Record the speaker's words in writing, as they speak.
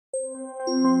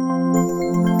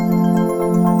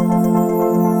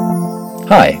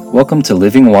Hi, welcome to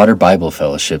Living Water Bible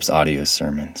Fellowship's audio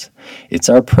sermons. It's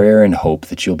our prayer and hope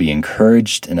that you'll be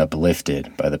encouraged and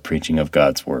uplifted by the preaching of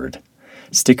God's Word.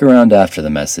 Stick around after the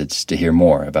message to hear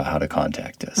more about how to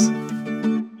contact us.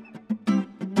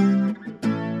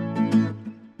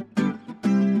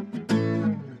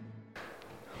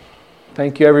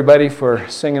 Thank you, everybody, for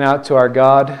singing out to our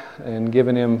God and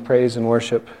giving Him praise and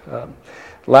worship.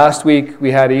 Last week we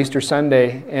had Easter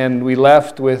Sunday, and we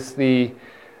left with the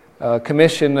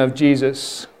commission of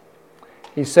Jesus.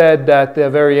 He said at the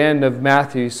very end of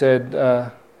Matthew, he said,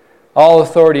 all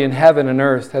authority in heaven and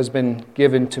earth has been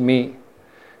given to me.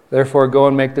 Therefore go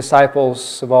and make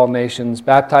disciples of all nations,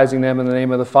 baptizing them in the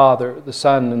name of the Father, the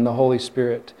Son, and the Holy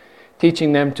Spirit,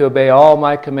 teaching them to obey all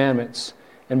my commandments.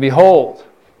 And behold,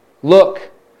 look,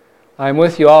 I am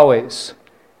with you always,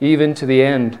 even to the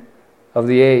end of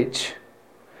the age.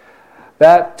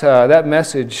 That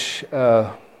message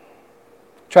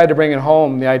tried to bring it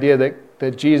home, the idea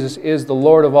that Jesus is the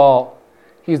Lord of all.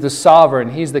 He's the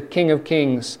sovereign. He's the King of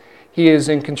kings. He is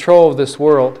in control of this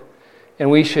world, and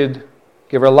we should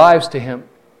give our lives to Him.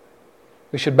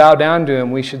 We should bow down to Him.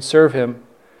 We should serve Him.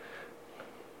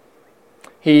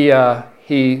 He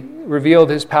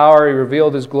revealed His power. He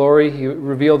revealed His glory. He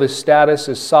revealed His status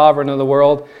as sovereign of the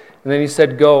world. And then He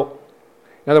said, go.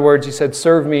 In other words, He said,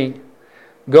 serve me.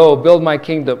 Go, build my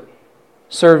kingdom.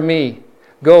 Serve me.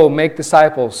 Go, make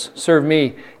disciples. Serve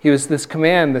me. He was this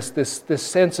command, this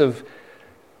sense of,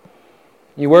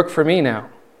 you work for me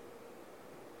now.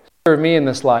 Serve me in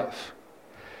this life.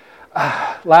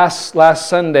 Last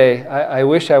Sunday, I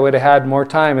wish I would have had more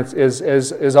time.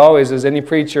 As always, as any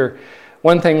preacher,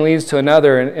 one thing leads to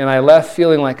another, and I left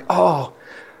feeling like, oh,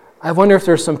 I wonder if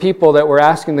there's some people that were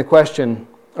asking the question,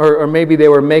 or maybe they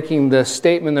were making the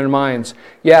statement in their minds,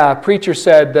 yeah, a preacher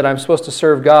said that I'm supposed to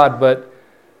serve God, but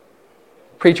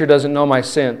preacher doesn't know my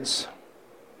sins.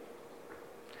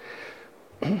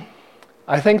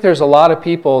 I think there's a lot of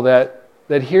people that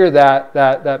hear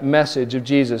that message of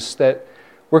Jesus, that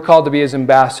we're called to be His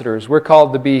ambassadors. We're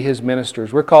called to be His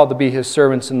ministers. We're called to be His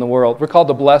servants in the world. We're called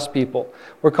to bless people.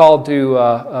 We're called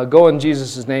to go in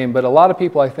Jesus' name. But a lot of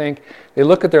people, I think, they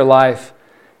look at their life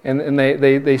and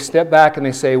they step back and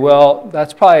they say, well,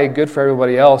 that's probably good for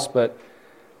everybody else, but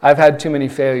I've had too many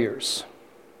failures.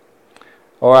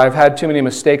 Or I've had too many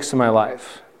mistakes in my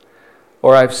life.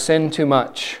 Or I've sinned too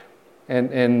much.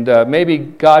 And maybe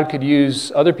God could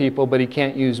use other people, but He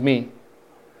can't use me.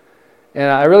 And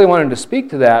I really wanted to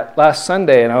speak to that last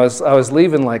Sunday, and I was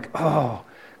leaving like, oh,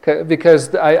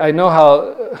 because I know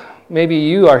how maybe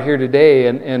you are here today,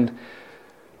 and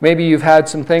maybe you've had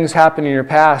some things happen in your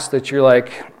past that you're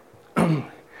like,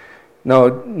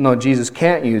 no, Jesus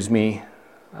can't use me.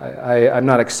 I'm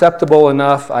not acceptable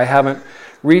enough. I haven't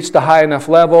reached a high enough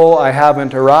level. I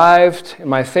haven't arrived in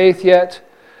my faith yet,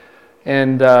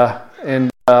 and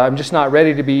I'm just not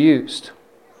ready to be used.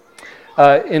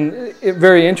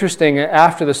 Very interesting,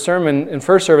 after the sermon in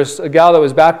first service, a gal that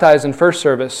was baptized in first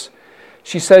service,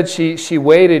 she said she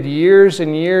waited years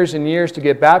and years and years to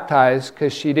get baptized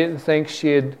because she didn't think she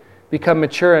had become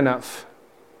mature enough.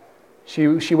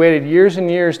 She waited years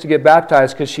and years to get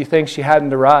baptized because she thinks she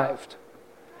hadn't arrived.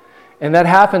 And that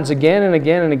happens again and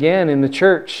again and again in the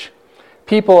church.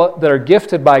 People that are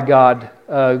gifted by God,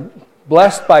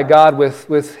 blessed by God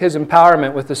with His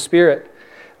empowerment, with the Spirit,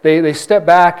 they step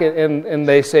back and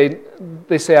they say,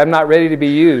 I'm not ready to be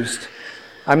used.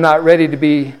 I'm not ready to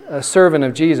be a servant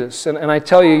of Jesus. And I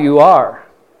tell you, you are.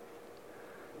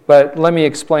 But let me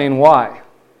explain why.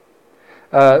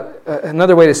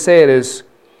 Another way to say it is,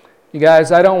 you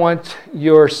guys, I don't want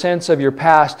your sense of your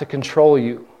past to control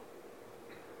you,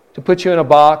 to put you in a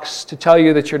box, to tell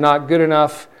you that you're not good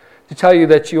enough, to tell you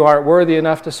that you aren't worthy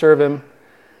enough to serve Him,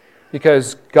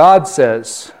 because God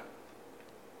says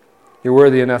you're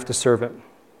worthy enough to serve Him.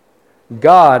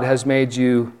 God has made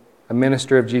you a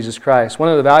minister of Jesus Christ. One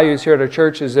of the values here at our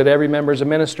church is that every member is a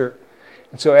minister.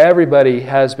 And so everybody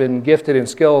has been gifted and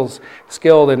skilled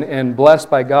and blessed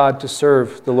by God to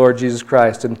serve the Lord Jesus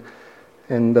Christ.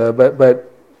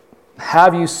 But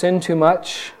have you sinned too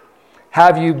much?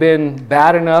 Have you been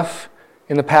bad enough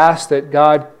in the past that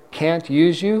God can't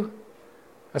use you?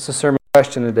 That's the sermon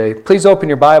question today. Please open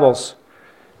your Bibles.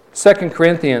 2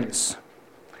 Corinthians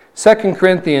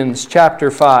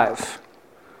chapter 5.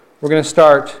 We're going to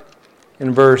start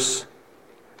in verse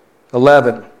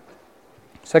 11.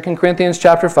 2 Corinthians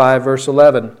chapter 5, verse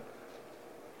 11.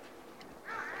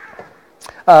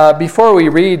 Before we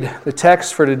read the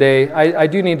text for today, I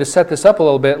do need to set this up a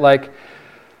little bit.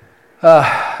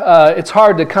 It's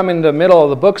hard to come into the middle of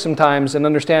the book sometimes and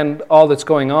understand all that's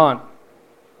going on.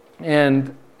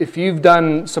 And if you've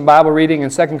done some Bible reading in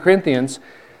 2 Corinthians,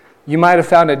 you might have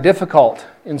found it difficult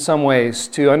in some ways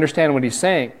to understand what he's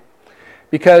saying.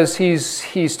 Because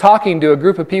he's talking to a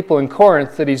group of people in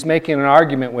Corinth that he's making an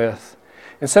argument with.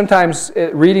 And sometimes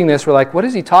reading this, we're like, what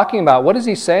is he talking about? What is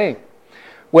he saying?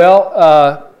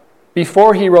 Well,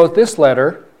 before he wrote this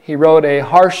letter, he wrote a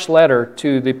harsh letter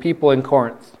to the people in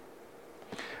Corinth.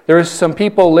 There was some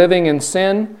people living in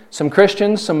sin, some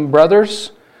Christians, some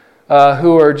brothers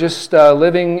who are just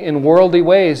living in worldly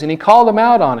ways. And he called them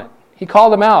out on it. He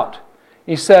called them out.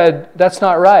 He said, that's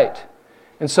not right.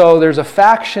 And so there's a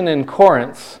faction in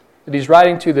Corinth that he's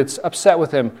writing to that's upset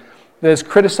with him, that is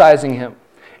criticizing him.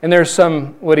 And there's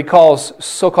some, what he calls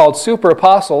so-called super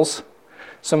apostles,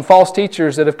 some false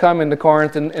teachers that have come into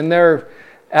Corinth, and they're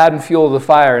adding fuel to the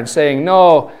fire and saying,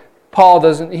 no,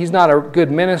 he's not a good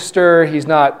minister, he's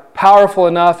not powerful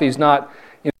enough, he's not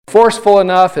forceful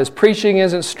enough, his preaching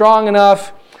isn't strong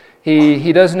enough,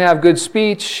 he doesn't have good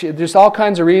speech. There's all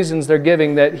kinds of reasons they're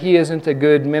giving that he isn't a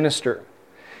good minister.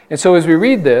 And so as we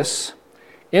read this,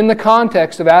 in the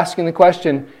context of asking the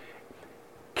question,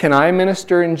 can I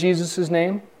minister in Jesus'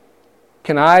 name?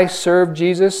 Can I serve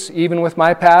Jesus even with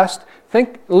my past?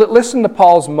 Listen to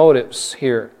Paul's motives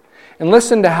here. And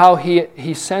listen to how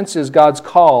he senses God's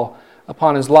call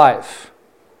upon his life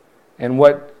and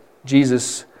what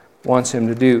Jesus wants him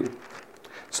to do.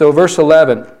 So verse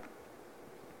 11.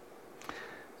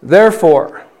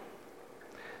 Therefore,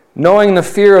 knowing the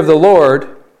fear of the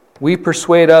Lord, we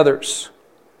persuade others.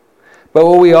 But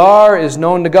what we are is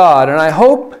known to God, and I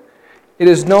hope it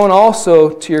is known also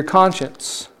to your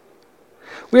conscience.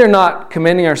 We are not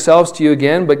commending ourselves to you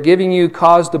again, but giving you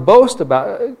cause to boast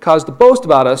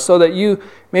about us, so that you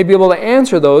may be able to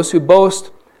answer those who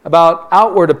boast about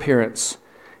outward appearance,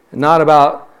 and not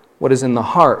about what is in the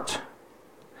heart.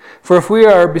 For if we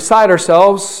are beside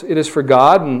ourselves, it is for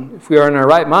God, and if we are in our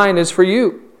right mind, it is for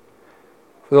you.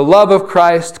 For the love of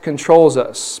Christ controls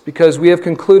us, because we have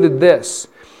concluded this,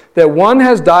 that one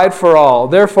has died for all,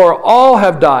 therefore all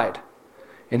have died.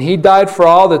 And he died for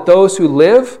all, that those who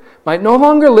live might no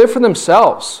longer live for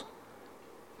themselves,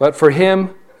 but for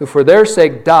him who for their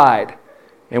sake died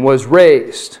and was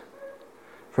raised.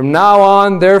 From now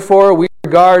on, therefore, we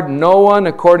regard no one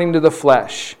according to the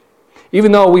flesh.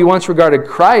 Even though we once regarded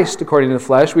Christ according to the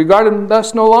flesh, we regard him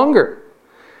thus no longer.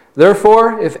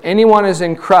 Therefore, if anyone is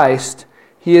in Christ,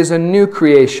 he is a new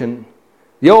creation.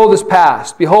 The old is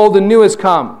past. Behold, the new has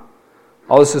come.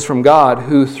 All this is from God,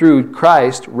 who through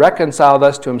Christ reconciled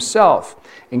us to himself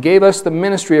and gave us the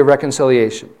ministry of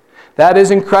reconciliation. That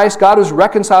is, in Christ, God was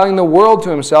reconciling the world to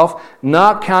himself,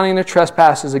 not counting their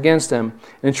trespasses against them,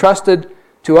 and entrusted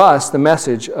to us the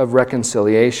message of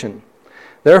reconciliation.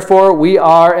 Therefore, we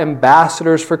are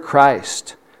ambassadors for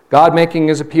Christ, God making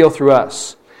his appeal through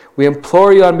us. We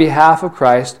implore you on behalf of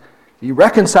Christ, be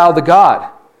reconciled to God.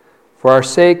 For our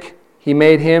sake, he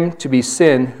made him to be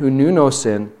sin who knew no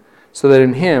sin, so that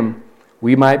in him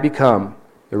we might become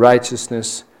the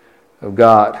righteousness of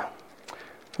God.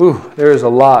 There is a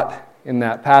lot in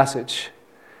that passage.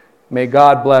 May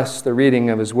God bless the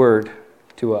reading of his word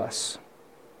to us.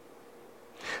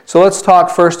 So let's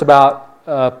talk first about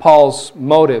Paul's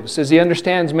motives as he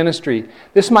understands ministry.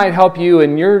 This might help you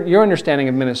in your understanding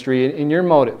of ministry, in your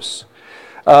motives.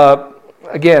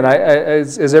 Again,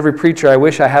 as every preacher, I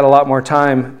wish I had a lot more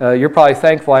time. You're probably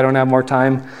thankful I don't have more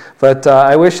time, but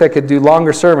I wish I could do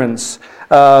longer sermons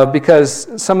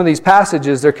because some of these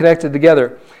passages, they're connected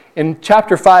together. In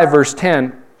chapter 5, verse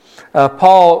 10,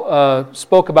 Paul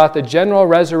spoke about the general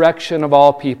resurrection of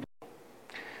all people.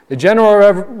 The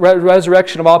general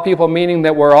resurrection of all people, meaning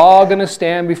that we're all going to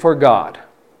stand before God.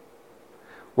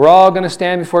 We're all going to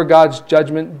stand before God's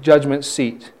judgment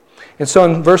seat. And so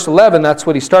in verse 11, that's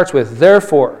what he starts with.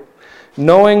 Therefore,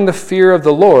 knowing the fear of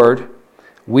the Lord,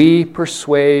 we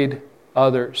persuade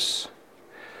others.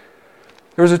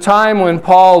 There was a time when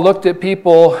Paul looked at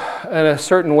people in a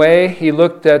certain way. He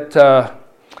looked at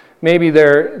maybe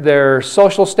their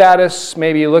social status,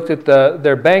 maybe he looked at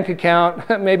their bank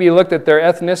account, maybe he looked at their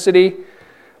ethnicity.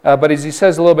 But as he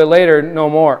says a little bit later, no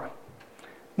more.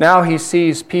 Now he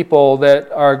sees people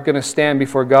that are going to stand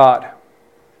before God.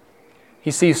 He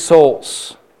sees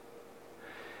souls.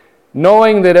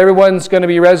 Knowing that everyone's going to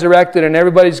be resurrected and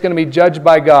everybody's going to be judged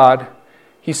by God,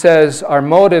 he says our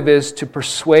motive is to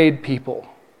persuade people.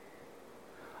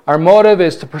 Our motive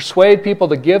is to persuade people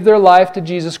to give their life to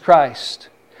Jesus Christ.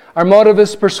 Our motive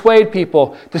is to persuade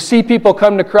people, to see people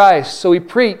come to Christ. So we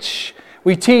preach,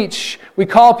 we teach, we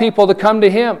call people to come to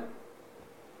him.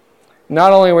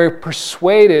 Not only are we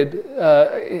persuaded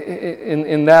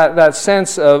in that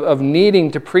sense of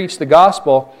needing to preach the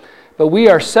gospel, but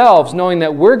we ourselves, knowing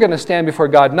that we're going to stand before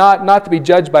God, not to be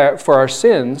judged for our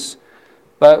sins,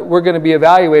 but we're going to be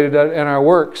evaluated in our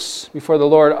works before the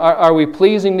Lord. Are we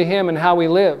pleasing to Him in how we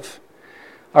live?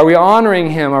 Are we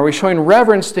honoring Him? Are we showing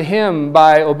reverence to Him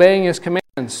by obeying His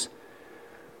commands?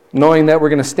 Knowing that we're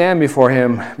going to stand before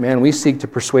Him, man, we seek to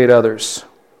persuade others.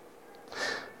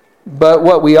 But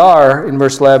what we are, in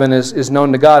verse 11, is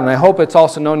known to God, and I hope it's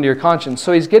also known to your conscience.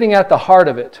 So he's getting at the heart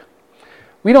of it.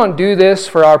 We don't do this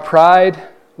for our pride.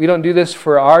 We don't do this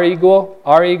for our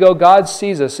ego. God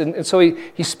sees us. And so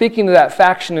he's speaking to that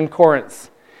faction in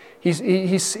Corinth.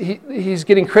 He's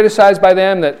getting criticized by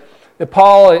them that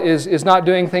Paul is not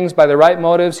doing things by the right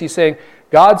motives. He's saying,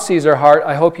 God sees our heart.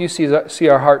 I hope you see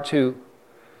our heart too.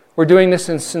 We're doing this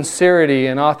in sincerity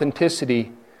and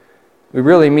authenticity. We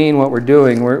really mean what we're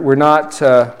doing. We're not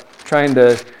trying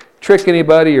to trick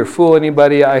anybody or fool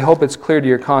anybody. I hope it's clear to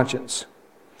your conscience.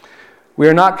 We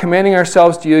are not commending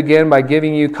ourselves to you again by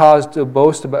giving you cause to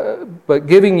boast about, but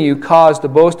giving you cause to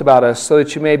boast about us, so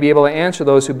that you may be able to answer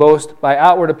those who boast by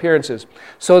outward appearances.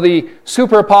 So the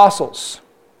super apostles,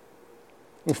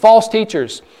 the false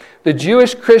teachers, the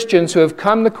Jewish Christians who have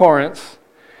come to Corinth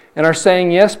and are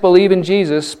saying, yes, believe in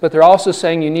Jesus, but they're also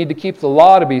saying you need to keep the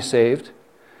law to be saved.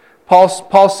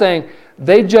 Paul's saying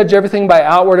they judge everything by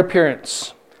outward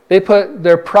appearance. They put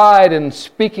their pride in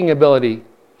speaking ability,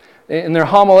 in their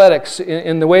homiletics,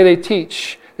 in the way they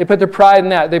teach. They put their pride in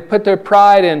that. They put their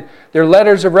pride in their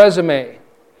letters of resume.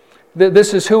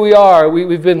 This is who we are.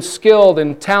 We've been skilled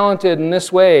and talented in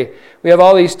this way. We have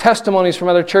all these testimonies from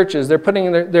other churches. They're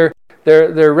putting their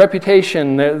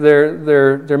reputation,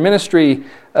 their ministry,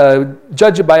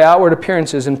 judge it by outward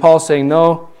appearances. And Paul's saying,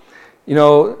 no,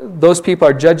 those people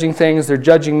are judging things. They're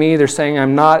judging me. They're saying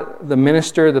I'm not the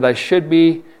minister that I should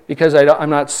be because I'm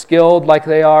not skilled like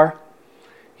they are.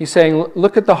 He's saying,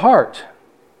 look at the heart.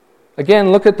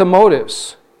 Again, look at the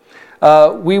motives.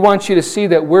 We want you to see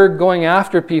that we're going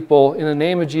after people in the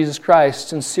name of Jesus Christ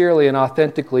sincerely and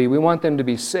authentically. We want them to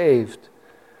be saved.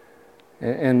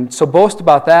 And so boast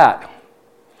about that.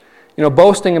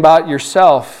 Boasting about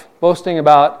yourself, boasting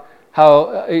about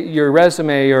how your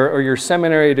resume or your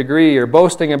seminary degree, or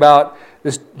boasting about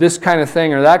this kind of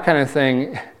thing or that kind of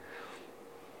thing,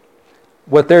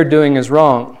 what they're doing is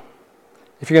wrong.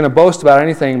 If you're going to boast about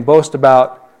anything, boast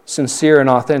about sincere and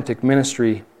authentic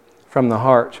ministry from the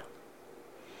heart.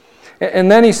 And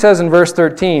then he says in verse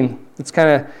 13, it's kind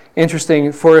of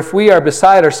interesting, for if we are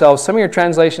beside ourselves, some of your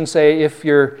translations say if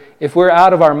we're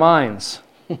out of our minds.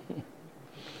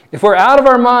 If we're out of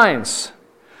our minds,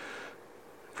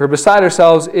 if we're beside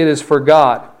ourselves, it is for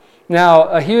God.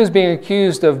 Now, he was being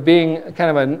accused of being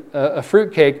kind of a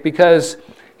fruitcake because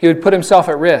he would put himself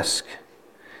at risk.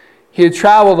 He would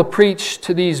travel to preach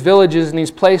to these villages and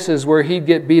these places where he'd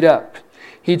get beat up.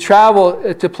 He'd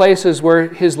travel to places where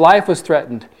his life was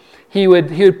threatened. He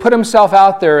would put himself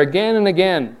out there again and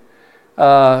again,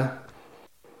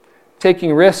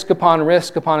 taking risk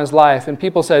upon his life. And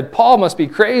people said, Paul must be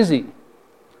crazy.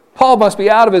 Paul must be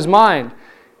out of his mind.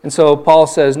 And so Paul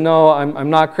says, no, I'm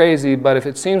not crazy, but if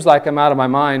it seems like I'm out of my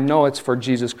mind, no, it's for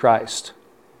Jesus Christ.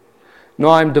 No,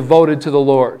 I'm devoted to the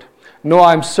Lord. No,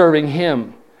 I'm serving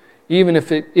Him, even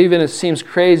if it seems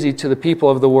crazy to the people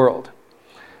of the world.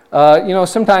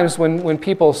 Sometimes when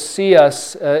people see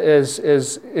us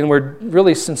and we're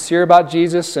really sincere about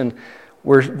Jesus, and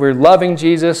we're loving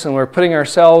Jesus, and we're putting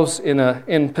ourselves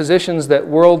in positions that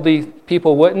worldly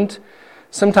people wouldn't,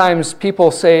 sometimes people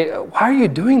say, why are you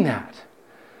doing that?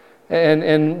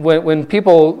 And when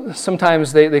people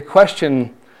sometimes they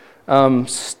question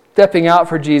stepping out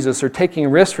for Jesus or taking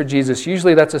risks for Jesus,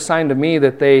 usually that's a sign to me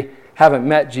that they haven't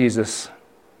met Jesus,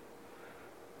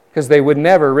 because they would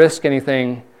never risk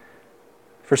anything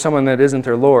for someone that isn't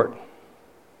their Lord.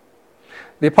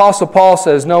 The Apostle Paul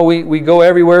says, no, we go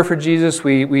everywhere for Jesus.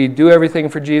 We do everything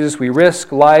for Jesus. We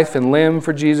risk life and limb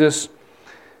for Jesus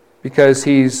because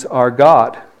He's our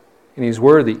God and He's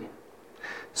worthy.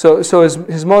 So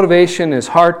his motivation, his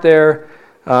heart there,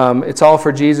 it's all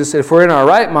for Jesus. If we're in our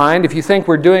right mind, if you think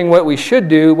we're doing what we should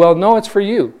do, well, no, it's for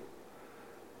you.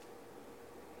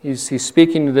 He's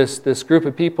speaking to this group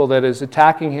of people that is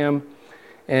attacking him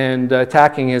and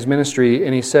attacking his ministry.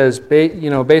 And he says,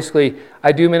 basically,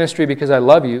 I do ministry because I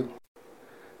love you.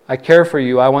 I care for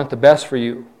you. I want the best for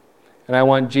you. And I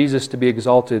want Jesus to be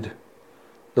exalted,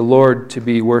 the Lord to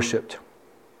be worshipped.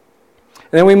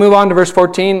 And then we move on to verse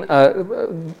 14,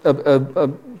 probably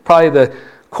the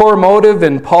core motive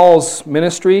in Paul's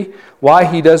ministry, why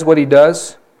he does what he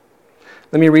does.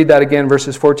 Let me read that again,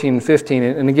 verses 14 and 15.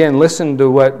 And again, listen to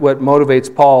what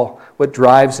motivates Paul, what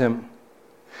drives him.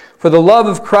 For the love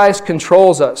of Christ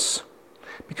controls us,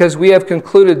 Because we have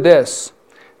concluded this,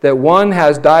 that one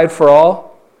has died for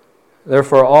all,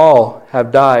 therefore all have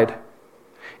died.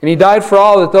 And he died for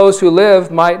all, that those who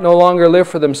live might no longer live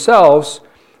for themselves,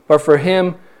 but for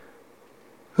him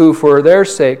who for their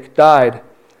sake died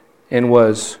and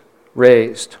was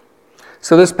raised.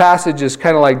 So this passage is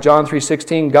kind of like John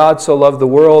 3:16, God so loved the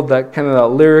world, that kind of that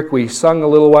lyric we sung a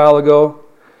little while ago.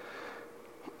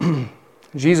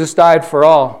 Jesus died for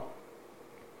all.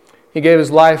 He gave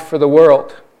his life for the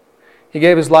world. He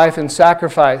gave his life in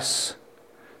sacrifice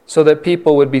so that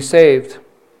people would be saved.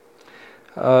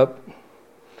 That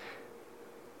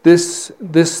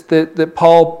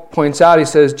Paul points out, he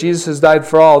says, Jesus has died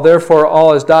for all, therefore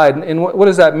all has died. And what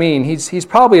does that mean? He's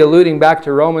probably alluding back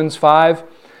to Romans 5,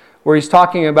 where he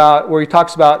talks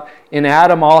about in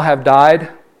Adam all have died,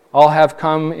 all have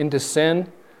come into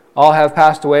sin, all have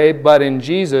passed away, but in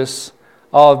Jesus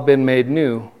all have been made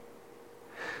new.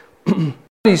 What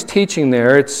he's teaching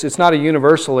there, it's not a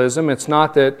universalism, it's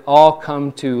not that all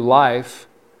come to life.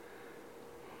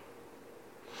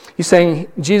 He's saying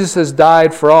Jesus has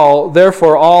died for all,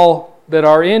 therefore all that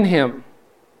are in him,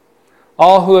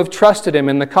 all who have trusted him,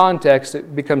 in the context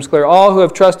it becomes clear, all who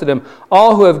have trusted him,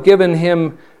 all who have given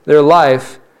him their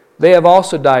life, they have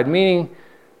also died. Meaning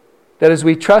that as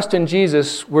we trust in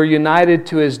Jesus, we're united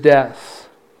to his death.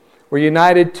 We're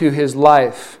united to his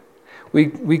life.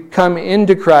 We come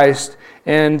into Christ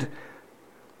and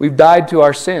we've died to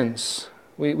our sins.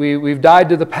 We've died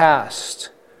to the past.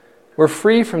 We're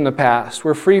free from the past.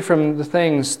 We're free from the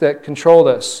things that controlled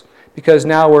us because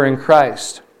now we're in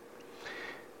Christ.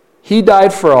 He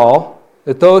died for all,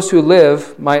 that those who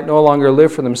live might no longer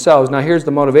live for themselves. Now here's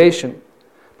the motivation.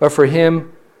 But for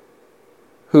him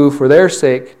who for their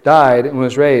sake died and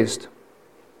was raised.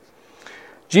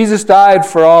 Jesus died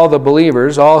for all the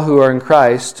believers, all who are in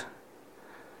Christ.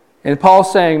 And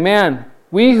Paul's saying, man,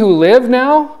 we who live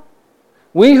now,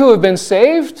 we who have been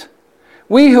saved,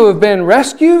 we who have been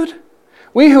rescued,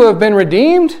 we who have been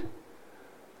redeemed,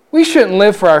 we shouldn't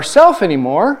live for ourselves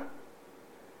anymore.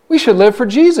 We should live for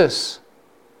Jesus.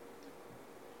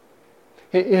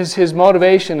 His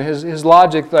motivation, his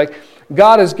logic, like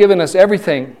God has given us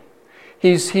everything.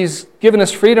 He's given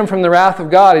us freedom from the wrath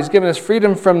of God. He's given us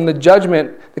freedom from the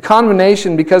judgment, the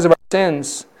condemnation because of our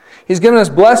sins. He's given us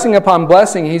blessing upon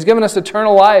blessing. He's given us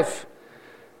eternal life.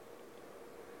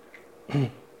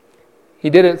 He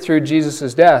did it through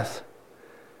Jesus' death.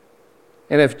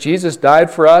 And if Jesus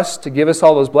died for us to give us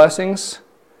all those blessings,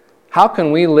 how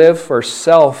can we live for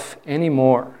self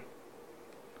anymore?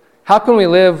 How can we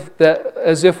live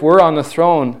as if we're on the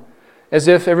throne, as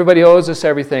if everybody owes us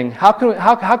everything? How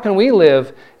can we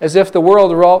live as if the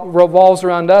world revolves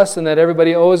around us and that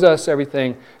everybody owes us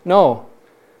everything? No.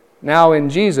 Now in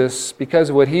Jesus, because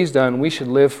of what he's done, we should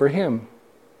live for him.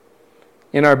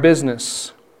 In our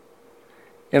business,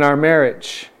 in our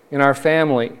marriage, in our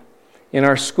family, in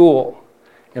our school,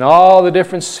 in all the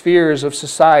different spheres of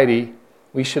society,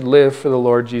 we should live for the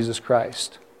Lord Jesus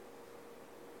Christ.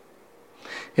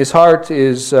 His heart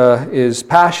is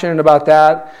passionate about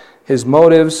that, his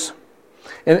motives.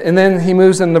 And then he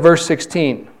moves into verse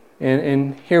 16.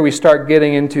 And here we start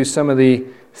getting into some of the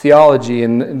theology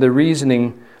and the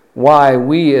reasoning why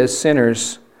we as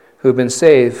sinners who have been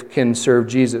saved can serve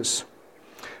Jesus.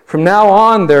 From now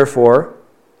on, therefore,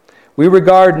 we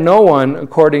regard no one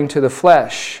according to the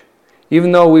flesh.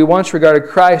 Even though we once regarded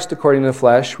Christ according to the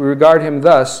flesh, we regard him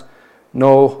thus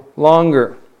no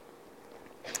longer.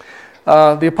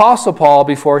 The Apostle Paul,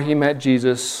 before he met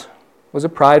Jesus, was a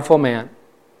prideful man.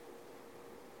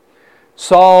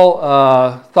 Saul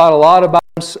thought a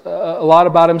lot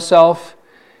about himself.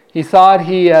 He thought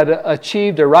he had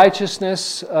achieved a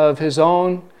righteousness of his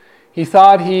own. He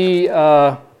thought he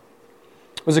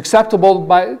was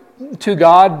acceptable to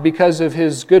God because of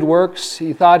his good works.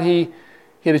 He thought he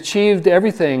had achieved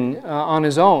everything on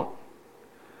his own.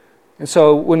 And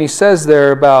so when he says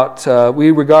there about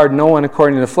we regard no one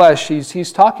according to the flesh,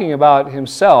 he's talking about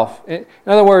himself. In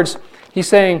other words, he's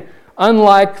saying,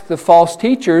 unlike the false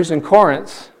teachers in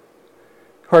Corinth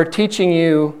who are teaching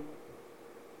you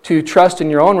to trust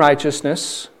in your own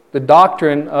righteousness, the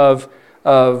doctrine of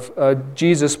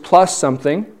Jesus plus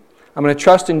something, I'm going to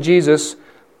trust in Jesus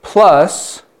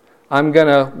plus I'm going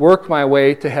to work my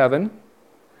way to heaven.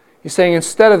 He's saying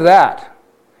instead of that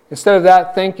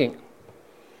thinking,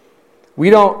 we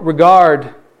don't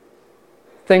regard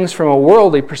things from a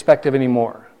worldly perspective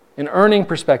anymore, an earning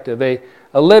perspective, a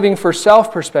living for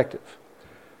self perspective.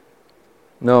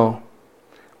 No,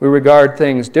 we regard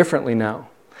things differently now.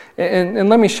 And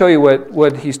let me show you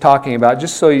what he's talking about,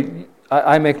 just so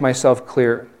I make myself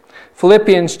clear.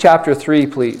 Philippians chapter 3,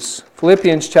 please.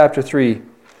 Philippians chapter 3,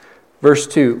 verse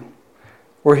 2,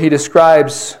 where he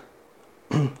describes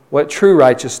what true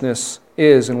righteousness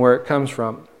is and where it comes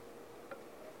from.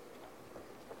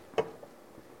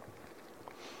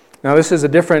 Now, this is a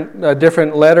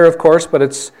different letter, of course, but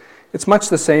it's much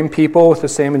the same people with the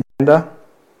same agenda.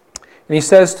 And he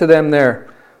says to them there,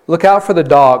 look out for the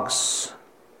dogs.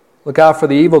 Look out for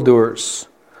the evildoers.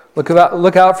 Look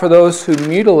out for those who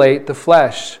mutilate the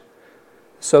flesh.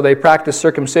 So they practice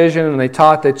circumcision, and they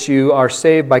taught that you are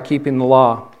saved by keeping the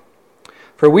law.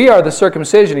 For we are the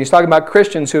circumcision. He's talking about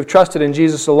Christians who have trusted in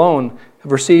Jesus alone,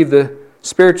 have received the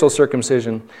spiritual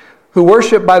circumcision, who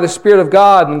worship by the Spirit of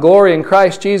God and glory in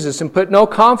Christ Jesus, and put no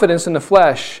confidence in the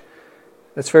flesh.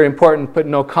 That's very important, put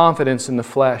no confidence in the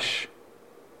flesh.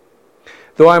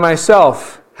 Though I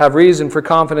myself have reason for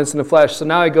confidence in the flesh. So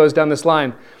now he goes down this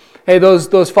line. Hey,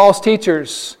 those false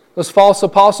teachers, those false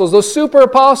apostles, those super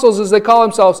apostles as they call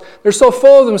themselves, they're so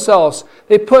full of themselves.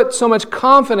 They put so much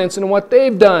confidence in what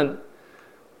they've done,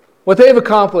 what they've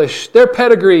accomplished, their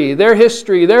pedigree, their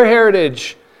history, their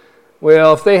heritage.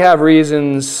 Well, if they have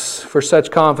reasons for such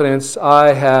confidence,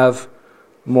 I have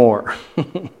more.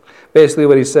 Basically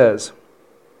what he says.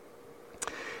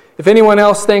 If anyone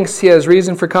else thinks he has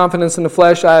reason for confidence in the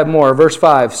flesh, I have more. Verse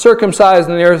 5, circumcised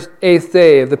on the 8th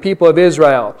day of the people of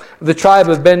Israel, of the tribe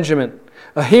of Benjamin,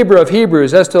 a Hebrew of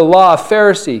Hebrews, as to the law, a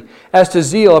Pharisee, as to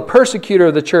zeal, a persecutor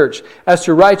of the church, as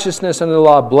to righteousness under the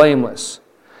law, blameless.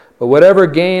 But whatever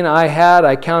gain I had,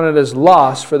 I counted as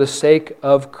loss for the sake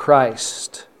of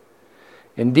Christ.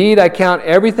 Indeed, I count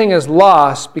everything as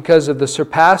loss because of the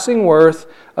surpassing worth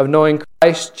of knowing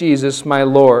Christ Jesus my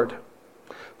Lord.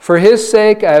 For His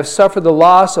sake I have suffered the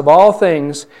loss of all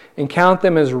things and count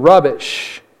them as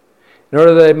rubbish, in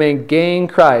order that I may gain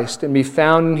Christ and be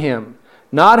found in Him,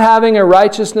 not having a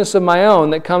righteousness of my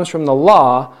own that comes from the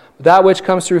law, but that which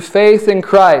comes through faith in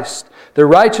Christ, the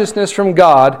righteousness from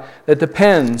God that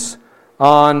depends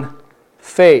on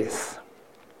faith.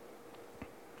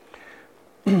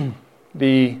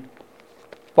 The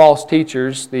false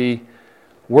teachers, the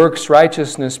works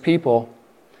righteousness people,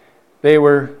 they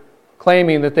were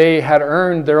claiming that they had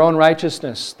earned their own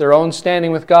righteousness, their own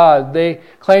standing with God. They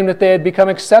claimed that they had become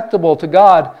acceptable to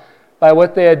God by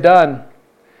what they had done.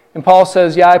 And Paul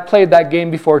says, yeah, I played that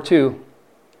game before too.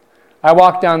 I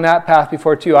walked down that path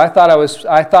before too. I thought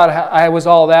I was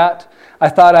all that. I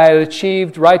thought I had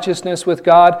achieved righteousness with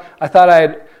God. I thought I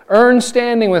had earned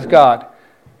standing with God.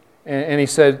 And he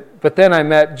said, but then I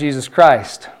met Jesus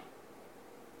Christ.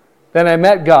 Then I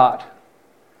met God.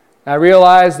 I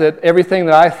realized that everything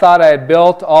that I thought I had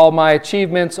built, all my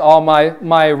achievements, all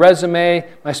my resume,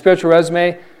 my spiritual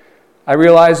resume, I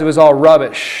realized it was all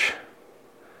rubbish.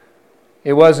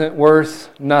 It wasn't worth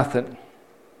nothing.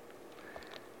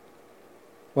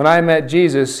 When I met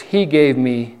Jesus, He gave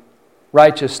me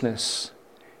righteousness.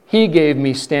 He gave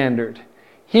me standard.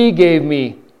 He gave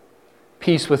me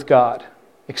peace with God,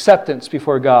 acceptance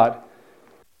before God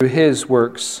through His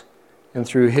works and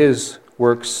through His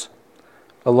works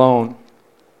alone.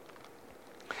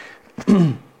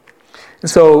 And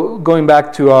so, going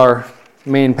back to our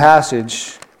main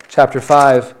passage, chapter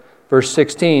 5, verse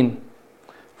 16,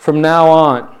 from now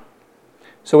on.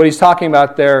 So what he's talking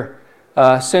about there,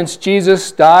 since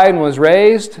Jesus died and was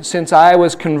raised, since I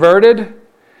was converted,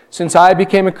 since I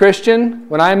became a Christian,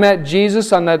 when I met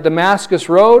Jesus on that Damascus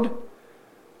road,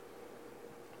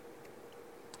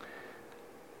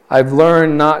 I've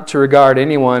learned not to regard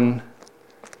anyone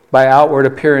by outward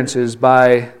appearances,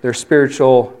 by their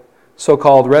spiritual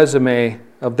so-called resume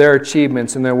of their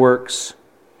achievements and their works.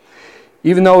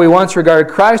 Even though we once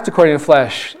regarded Christ according to the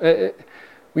flesh,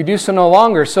 we do so no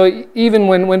longer. So even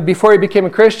when before he became a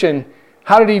Christian,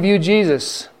 how did he view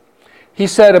Jesus? He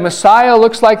said, a Messiah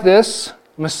looks like this,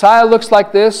 a Messiah looks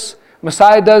like this, a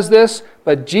Messiah does this,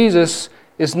 but Jesus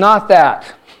is not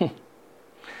that.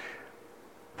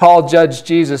 Paul judged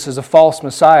Jesus as a false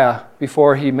Messiah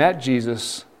before he met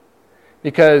Jesus,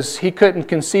 because he couldn't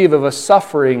conceive of a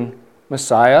suffering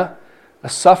Messiah, a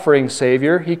suffering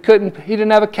Savior. He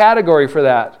didn't have a category for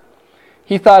that.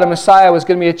 He thought a Messiah was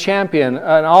going to be a champion,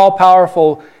 an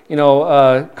all-powerful,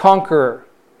 conqueror.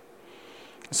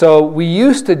 So we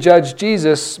used to judge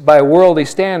Jesus by worldly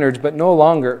standards, but no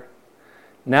longer.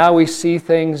 Now we see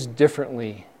things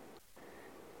differently.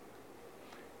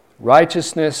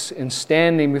 Righteousness in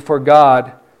standing before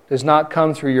God does not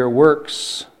come through your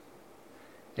works.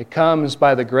 It comes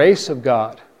by the grace of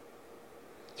God,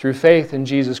 through faith in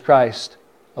Jesus Christ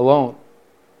alone.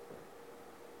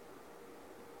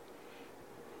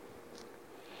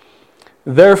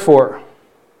 Therefore,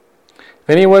 if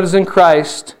anyone is in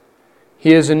Christ,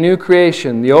 he is a new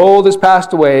creation. The old has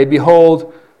passed away.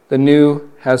 Behold, the new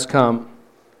has come.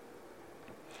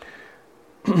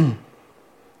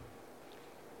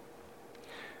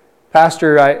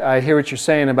 Pastor, I hear what you're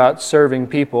saying about serving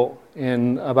people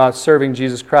and about serving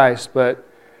Jesus Christ, but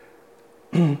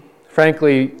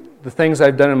frankly, the things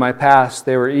I've done in my past,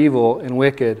 they were evil and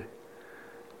wicked.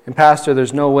 And Pastor,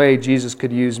 there's no way Jesus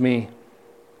could use me.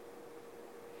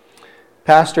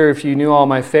 Pastor, if you knew all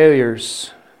my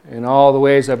failures and all the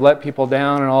ways I've let people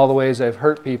down and all the ways I've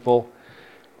hurt people,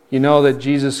 you know that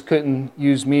Jesus couldn't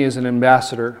use me as an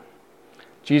ambassador.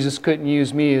 Jesus couldn't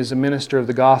use me as a minister of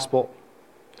the gospel.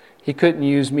 He couldn't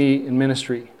use me in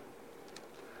ministry.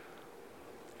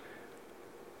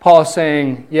 Paul is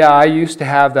saying, yeah, I used to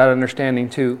have that understanding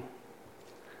too.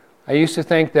 I used to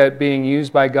think that being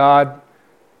used by God,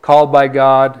 called by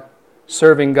God,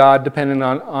 serving God, depending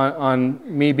on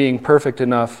me being perfect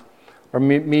enough or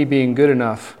me being good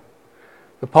enough.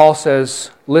 But Paul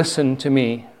says, listen to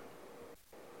me.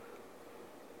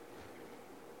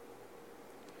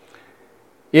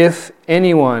 If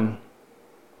anyone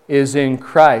is in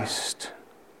Christ,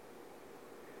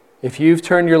 if you've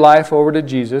turned your life over to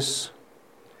Jesus,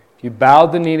 if you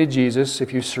bowed the knee to Jesus,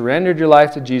 if you surrendered your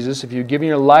life to Jesus, if you've given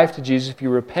your life to Jesus, if you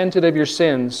repented of your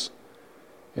sins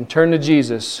and turned to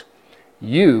Jesus,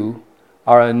 you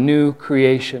are a new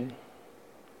creation.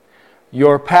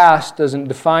 Your past doesn't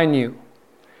define you.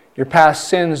 Your past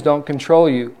sins don't control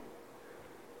you.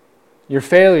 Your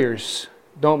failures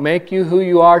don't make you who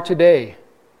you are today.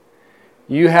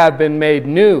 You have been made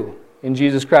new in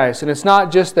Jesus Christ. And it's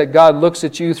not just that God looks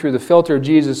at you through the filter of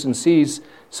Jesus and sees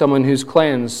someone who's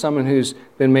cleansed, someone who's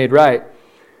been made right.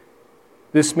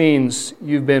 This means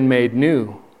you've been made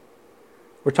new.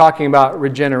 We're talking about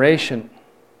regeneration.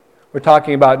 We're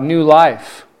talking about new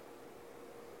life.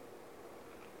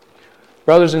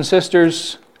 Brothers and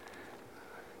sisters,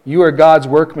 you are God's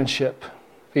workmanship,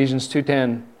 Ephesians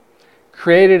 2:10,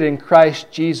 created in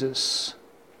Christ Jesus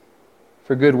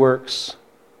for good works.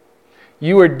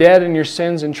 You were dead in your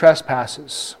sins and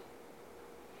trespasses.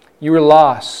 You were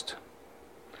lost.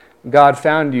 God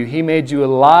found you. He made you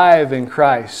alive in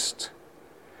Christ.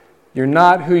 You're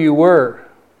not who you were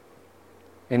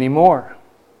anymore.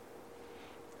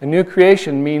 A new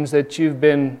creation means that you've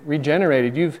been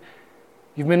regenerated. You've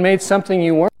been made something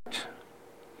you weren't.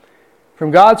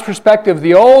 From God's perspective,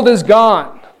 the old is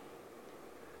gone.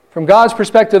 From God's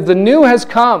perspective, the new has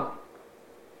come.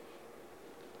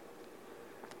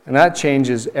 And that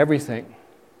changes everything.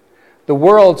 The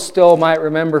world still might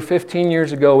remember 15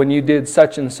 years ago when you did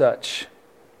such and such.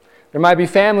 There might be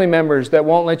family members that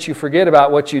won't let you forget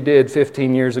about what you did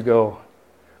 15 years ago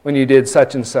when you did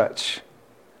such and such.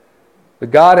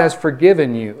 But God has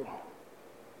forgiven you.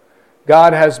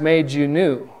 God has made you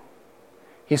new.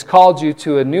 He's called you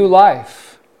to a new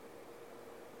life.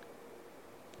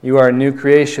 You are a new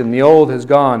creation. The old has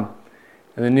gone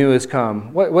and the new has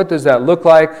come. What does that look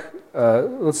like?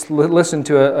 Let's listen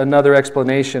to another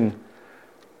explanation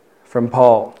from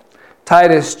Paul.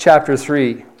 Titus chapter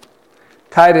 3.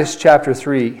 Titus chapter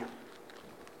 3.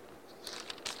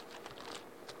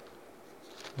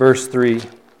 Verse 3.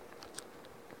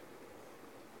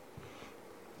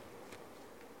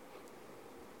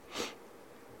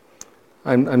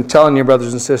 I'm telling you,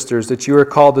 brothers and sisters, that you are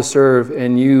called to serve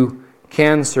and you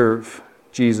can serve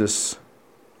Jesus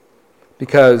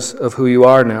because of who you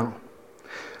are now.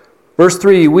 Verse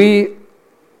 3, we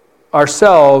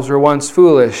ourselves were once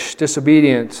foolish,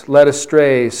 disobedient, led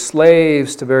astray,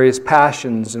 slaves to various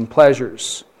passions and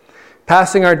pleasures,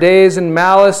 passing our days in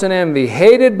malice and envy,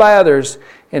 hated by others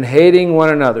and hating one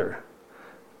another.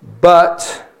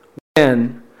 But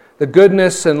when the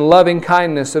goodness and loving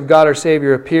kindness of God our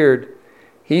Savior appeared,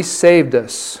 He saved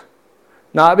us,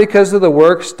 not because of the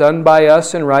works done by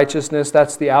us in righteousness,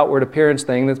 that's the outward appearance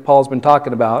thing that Paul's been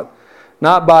talking about,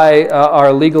 not by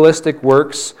our legalistic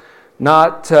works,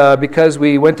 not because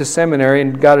we went to seminary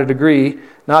and got a degree,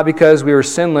 not because we were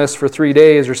sinless for 3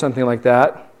 days or something like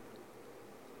that,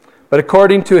 but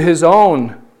according to His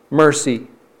own mercy,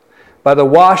 by the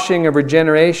washing of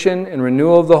regeneration and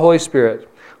renewal of the Holy Spirit,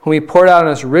 whom He poured out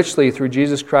on us richly through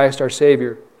Jesus Christ our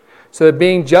Savior, so that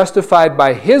being justified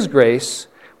by His grace,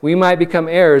 we might become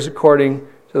heirs according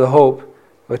to the hope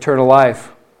of eternal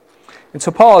life. And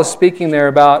so Paul is speaking there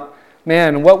about,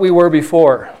 man, what we were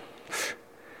before.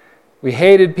 We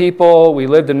hated people, we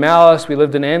lived in malice, we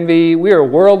lived in envy, we were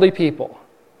worldly people.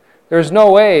 There's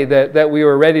no way that we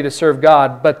were ready to serve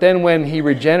God, but then when He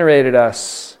regenerated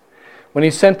us, when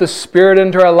He sent the Spirit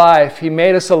into our life, He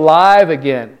made us alive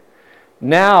again.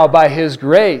 Now, by His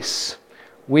grace,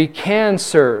 we can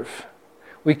serve.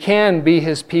 We can be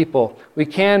His people. We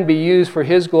can be used for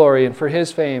His glory and for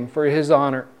His fame, for His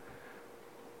honor.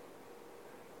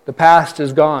 The past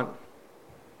is gone.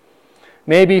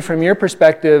 Maybe from your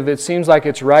perspective, it seems like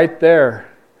it's right there.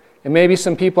 And maybe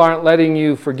some people aren't letting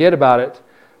you forget about it.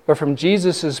 But from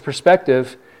Jesus'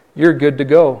 perspective, you're good to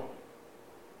go.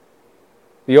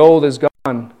 The old is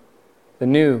gone. The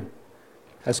new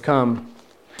has come.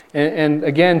 And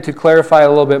again, to clarify a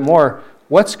little bit more,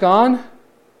 what's gone?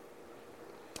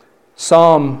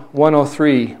 Psalm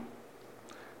 103.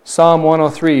 Psalm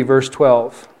 103, verse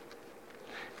 12.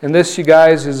 And this, you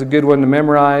guys, is a good one to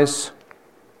memorize.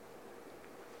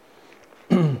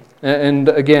 And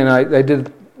again, I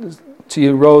did to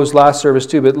you Rose last service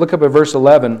too, but look up at verse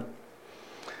 11.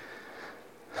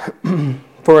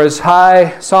 For as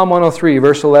high, Psalm 103,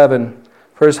 verse 11,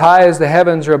 for as high as the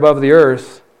heavens are above the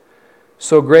earth,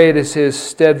 so great is His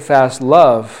steadfast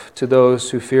love to those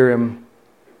who fear Him.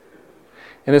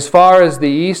 And as far as the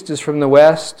east is from the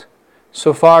west,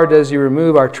 so far does He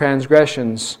remove our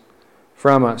transgressions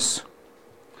from us.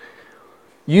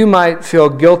 You might feel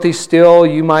guilty still.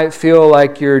 You might feel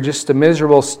like you're just a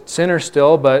miserable sinner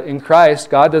still, but in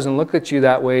Christ, God doesn't look at you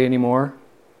that way anymore.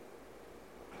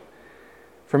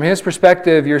 From His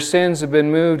perspective, your sins have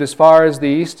been moved as far as the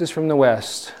east is from the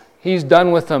west. He's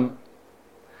done with them.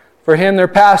 For Him, they're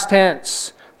past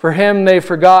tense. For Him, they've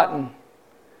forgotten.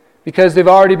 Because they've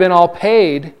already been all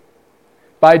paid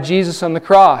by Jesus on the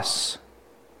cross.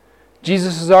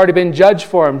 Jesus has already been judged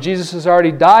for them. Jesus has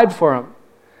already died for them.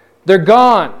 They're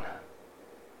gone.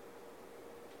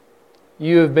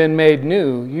 You have been made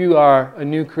new. You are a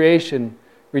new creation,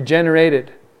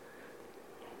 regenerated,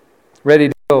 ready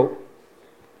to go.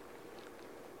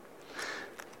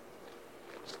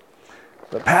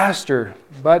 But Pastor,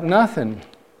 but nothing.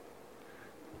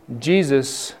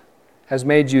 Jesus has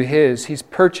made you His. He's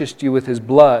purchased you with His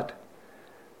blood.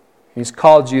 He's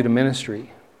called you to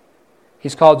ministry.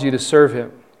 He's called you to serve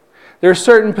Him. There are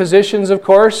certain positions, of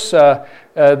course.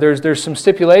 There's some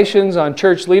stipulations on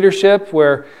church leadership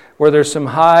where there's some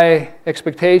high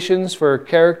expectations for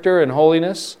character and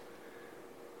holiness.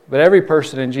 But every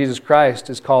person in Jesus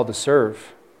Christ is called to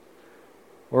serve.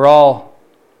 We're all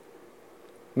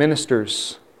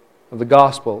ministers of the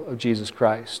gospel of Jesus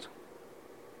Christ.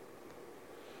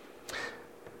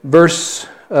 Verse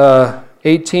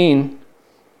 18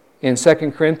 in 2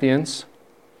 Corinthians.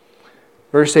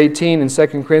 Verse 18 in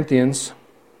 2 Corinthians.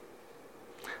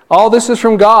 All this is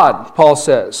from God, Paul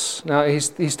says. Now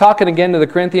he's talking again to the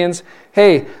Corinthians.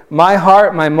 Hey, my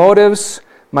heart, my motives,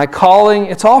 my calling,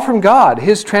 it's all from God.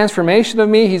 His transformation of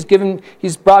me,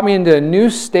 He's brought me into a new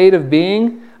state of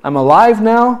being. I'm alive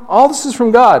now. All this is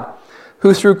from God,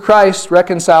 who through Christ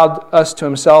reconciled us to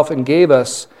Himself and gave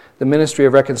us the ministry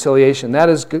of reconciliation. That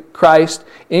is Christ.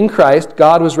 In Christ,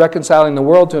 God was reconciling the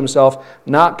world to Himself,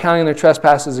 not counting their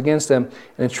trespasses against them,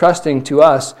 and entrusting to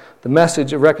us the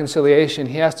message of reconciliation.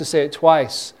 He has to say it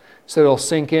twice so it'll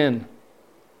sink in.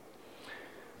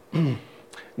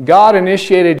 God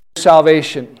initiated your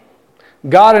salvation.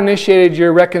 God initiated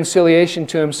your reconciliation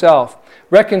to Himself.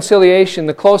 Reconciliation,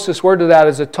 the closest word to that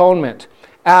is atonement.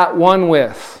 At one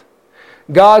with.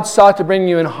 God sought to bring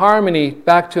you in harmony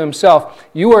back to Himself.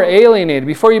 You were alienated.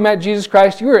 Before you met Jesus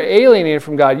Christ, you were alienated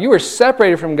from God. You were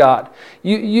separated from God.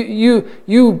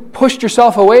 You pushed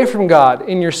yourself away from God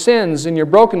in your sins, in your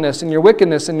brokenness, in your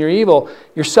wickedness, in your evil,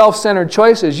 your self-centered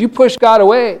choices. You pushed God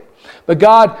away. But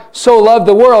God so loved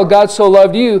the world, God so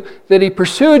loved you, that He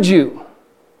pursued you.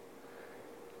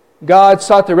 God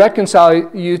sought to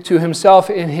reconcile you to Himself,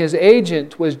 and His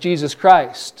agent was Jesus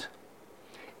Christ.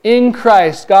 In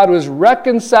Christ, God was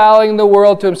reconciling the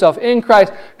world to Himself. In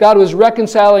Christ, God was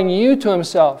reconciling you to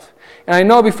Himself. And I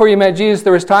know before you met Jesus,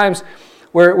 there was times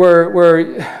where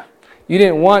you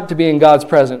didn't want to be in God's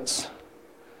presence.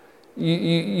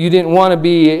 You didn't want to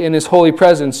be in His holy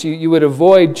presence. You would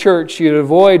avoid church. You'd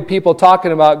avoid people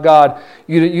talking about God.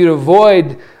 You'd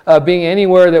avoid being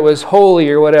anywhere that was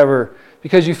holy or whatever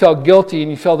because you felt guilty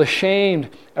and you felt ashamed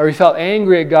or you felt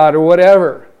angry at God or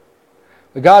whatever.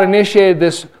 But God initiated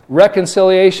this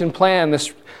reconciliation plan,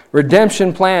 this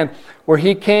redemption plan, where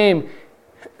He came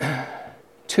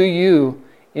to you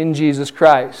in Jesus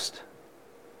Christ.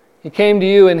 He came to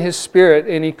you in His Spirit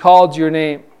and He called your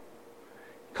name.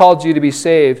 He called you to be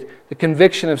saved. The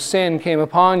conviction of sin came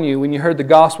upon you when you heard the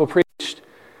gospel preached.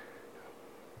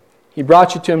 He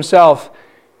brought you to Himself,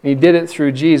 and He did it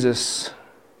through Jesus,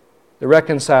 the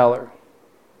reconciler.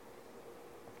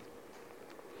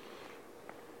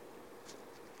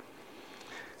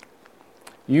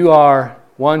 You are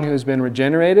one who has been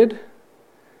regenerated,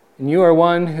 and you are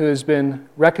one who has been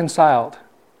reconciled.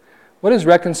 What does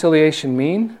reconciliation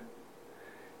mean?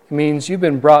 It means you've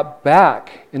been brought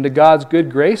back into God's good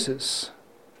graces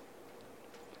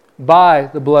by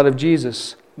the blood of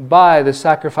Jesus, by the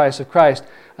sacrifice of Christ.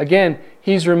 Again,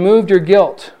 He's removed your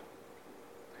guilt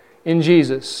in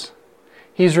Jesus.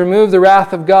 He's removed the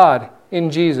wrath of God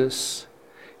in Jesus.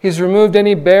 He's removed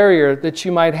any barrier that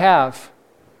you might have.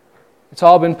 It's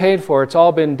all been paid for. It's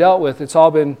all been dealt with. It's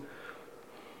all been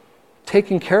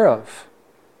taken care of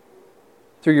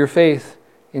through your faith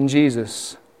in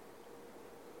Jesus.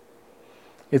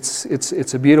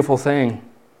 It's a beautiful thing.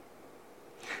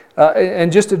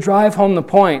 And just to drive home the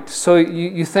point, so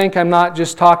you think I'm not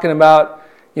just talking about,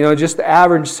 just the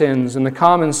average sins and the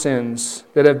common sins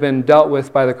that have been dealt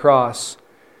with by the cross.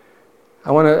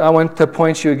 I want to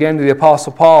point you again to the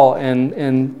Apostle Paul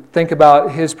and think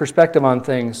about his perspective on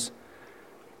things.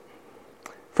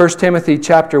 1 Timothy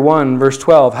chapter 1, verse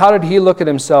 12. How did he look at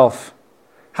himself?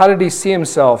 How did he see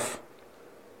himself?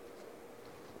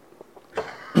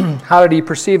 How did he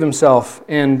perceive himself?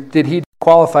 And did he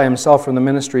qualify himself from the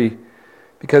ministry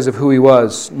because of who he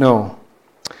was? No.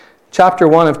 Chapter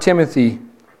 1 of Timothy,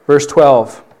 verse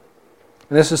 12.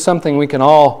 And this is something we can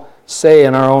all say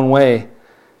in our own way.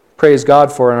 Praise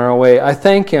God for in our own way. I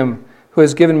thank Him who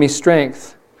has given me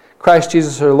strength, Christ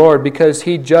Jesus our Lord, because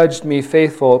He judged me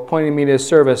faithful, appointing me to His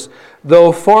service.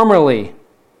 Though formerly,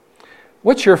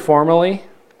 what's your formerly?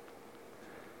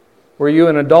 Were you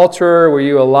an adulterer? Were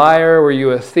you a liar? Were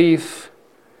you a thief?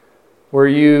 Were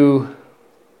you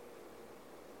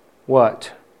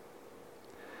what?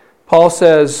 Paul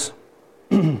says,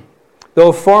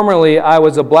 though formerly I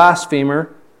was a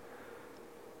blasphemer,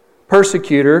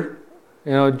 persecutor.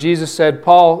 Jesus said,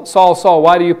 Saul, Saul,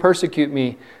 why do you persecute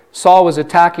me? Saul was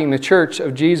attacking the church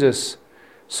of Jesus.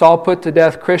 Saul put to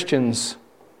death Christians.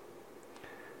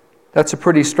 That's a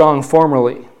pretty strong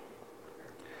formerly.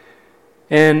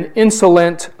 An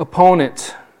insolent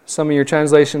opponent. Some of your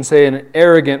translations say an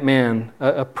arrogant man,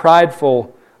 a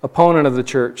prideful opponent of the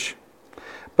church.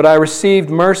 But I received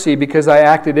mercy because I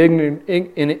acted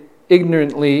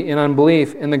ignorantly in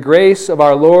unbelief. And the grace of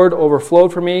our Lord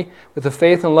overflowed for me with the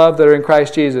faith and love that are in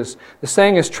Christ Jesus. The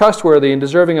saying is trustworthy and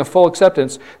deserving of full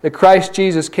acceptance, that Christ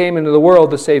Jesus came into the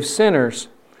world to save sinners,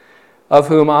 of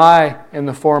whom I am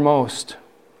the foremost.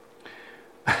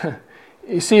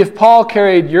 You see, if Paul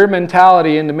carried your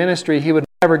mentality into ministry, he would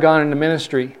have never gone into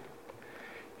ministry.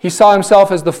 He saw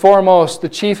himself as the foremost, the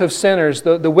chief of sinners,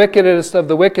 the wickedest of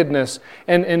the wickedness.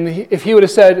 And if he would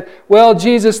have said, well,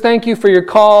 Jesus, thank you for your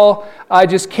call. I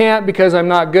just can't because I'm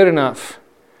not good enough.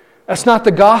 That's not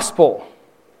the gospel.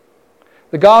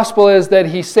 The gospel is that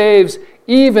He saves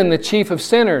even the chief of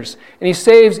sinners. And He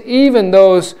saves even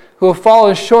those who have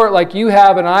fallen short like you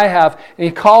have and I have. And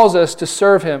He calls us to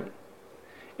serve Him.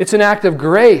 It's an act of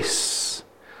grace.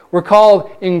 We're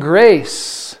called in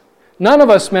grace. None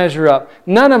of us measure up.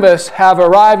 None of us have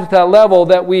arrived at that level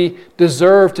that we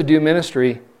deserve to do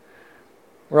ministry.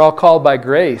 We're all called by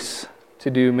grace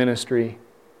to do ministry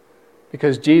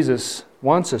because Jesus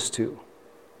wants us to.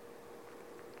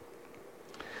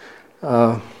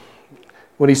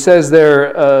 What he says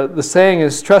there, the saying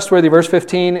is trustworthy, verse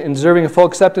 15, and deserving of full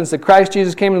acceptance, that Christ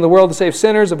Jesus came into the world to save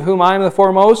sinners, of whom I am the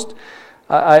foremost.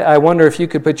 I wonder if you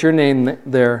could put your name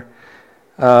there.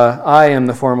 I am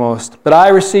the foremost. But I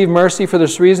receive mercy for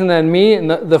this reason, that in me,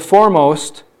 the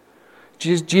foremost,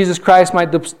 Jesus Christ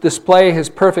might display His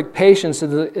perfect patience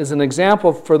as an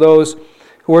example for those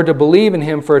who are to believe in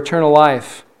Him for eternal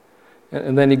life.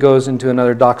 And then he goes into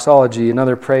another doxology,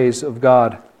 another praise of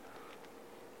God.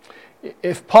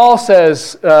 If Paul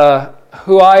says,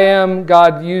 who I am,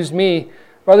 God used me,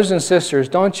 brothers and sisters,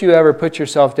 don't you ever put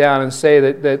yourself down and say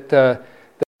that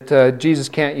Jesus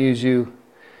can't use you.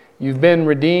 You've been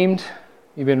redeemed.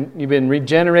 You've been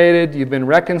regenerated. You've been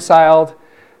reconciled.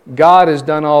 God has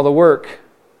done all the work.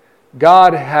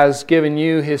 God has given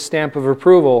you His stamp of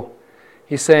approval.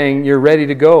 He's saying, you're ready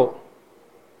to go.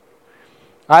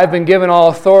 I've been given all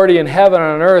authority in heaven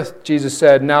and on earth, Jesus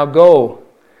said. Now go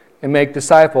and make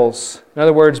disciples. In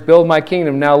other words, build my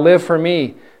kingdom. Now live for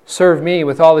me. Serve me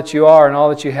with all that you are and all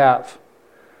that you have.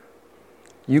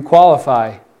 You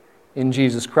qualify in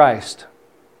Jesus Christ.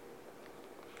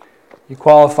 You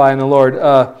qualify in the Lord.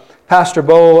 Pastor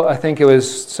Bo, I think it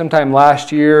was sometime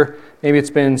last year, maybe it's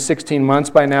been 16 months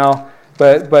by now,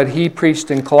 but he preached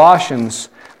in Colossians,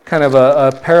 kind of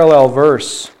a parallel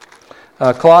verse.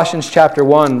 Colossians chapter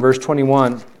 1, verse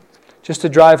 21, just to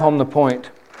drive home the point.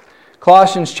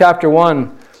 Colossians chapter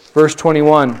 1, verse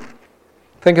 21.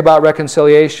 Think about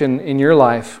reconciliation in your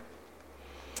life.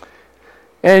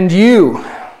 And you,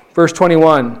 verse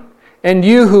 21, and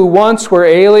you who once were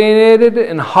alienated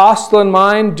and hostile in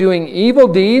mind, doing evil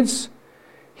deeds,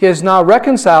 He is now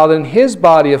reconciled in His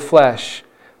body of flesh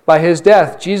by His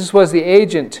death. Jesus was the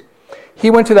agent. He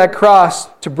went to that cross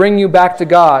to bring you back to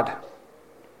God.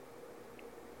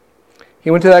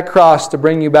 He went to that cross to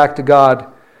bring you back to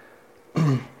God.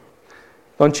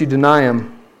 Don't you deny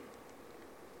Him.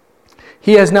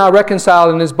 He has now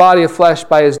reconciled in His body of flesh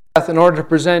by His death in order to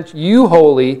present you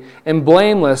holy and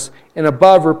blameless and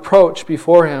above reproach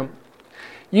before Him.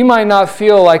 You might not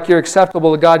feel like you're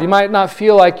acceptable to God. You might not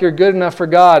feel like you're good enough for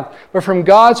God. But from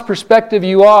God's perspective,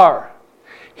 you are.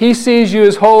 He sees you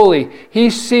as holy. He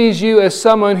sees you as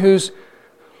someone who's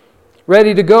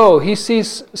ready to go. He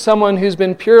sees someone who's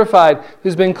been purified,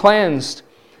 who's been cleansed,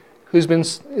 who's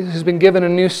been given a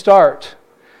new start.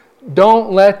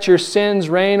 Don't let your sins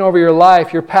reign over your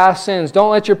life, your past sins.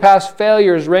 Don't let your past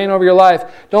failures reign over your life.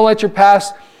 Don't let your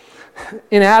past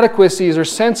inadequacies or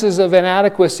senses of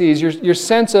inadequacies, your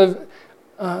sense of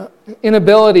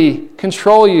inability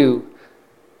control you.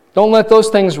 Don't let those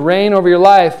things reign over your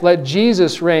life. Let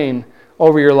Jesus reign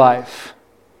over your life.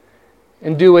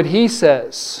 And do what He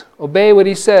says. Obey what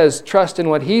He says. Trust in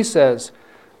what He says,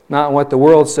 not what the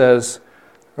world says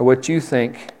or what you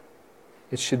think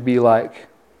it should be like.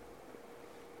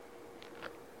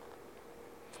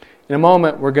 In a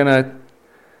moment, we're going to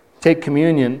take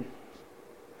communion.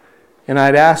 And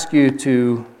I'd ask you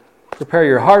to prepare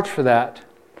your heart for that.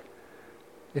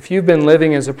 If you've been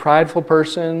living as a prideful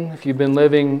person, if you've been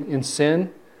living in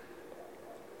sin,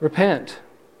 repent.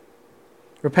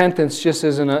 Repentance just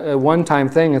isn't a one-time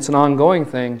thing, it's an ongoing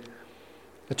thing.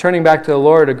 The turning back to the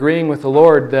Lord, agreeing with the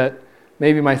Lord that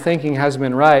maybe my thinking hasn't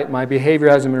been right, my behavior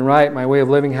hasn't been right, my way of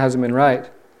living hasn't been right.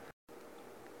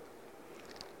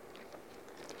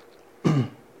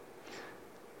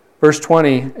 Verse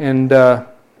 20, and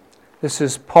this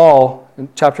is Paul in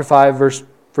chapter 5, verse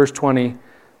 20.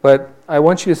 But I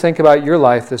want you to think about your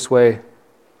life this way.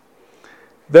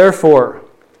 Therefore,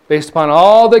 based upon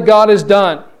all that God has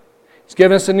done, He's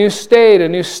given us a new state, a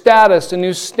new status, a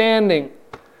new standing.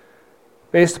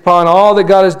 Based upon all that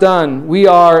God has done, we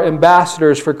are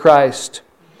ambassadors for Christ.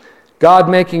 God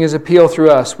making His appeal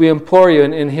through us. We implore you,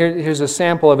 and here's a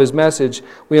sample of His message.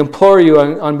 We implore you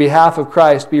on behalf of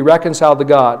Christ, be reconciled to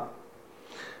God.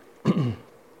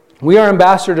 We are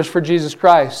ambassadors for Jesus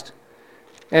Christ.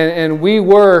 And we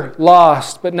were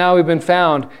lost, but now we've been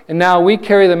found. And now we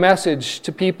carry the message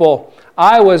to people.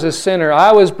 I was a sinner.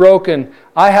 I was broken.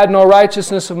 I had no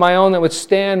righteousness of my own that would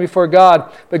stand before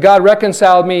God. But God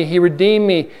reconciled me. He redeemed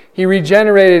me. He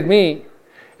regenerated me.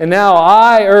 And now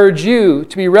I urge you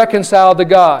to be reconciled to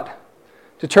God,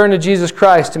 to turn to Jesus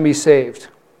Christ and be saved.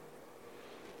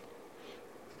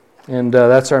 And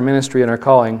that's our ministry and our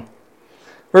calling.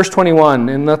 Verse 21,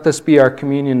 and let this be our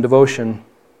communion devotion.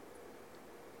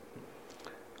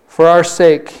 For our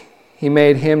sake He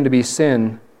made Him to be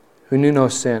sin who knew no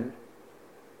sin,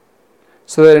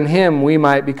 so that in Him we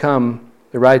might become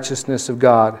the righteousness of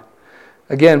God.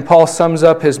 Again, Paul sums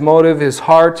up his motive, his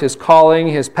heart, his calling,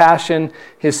 his passion,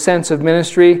 his sense of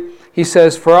ministry. He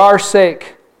says, for our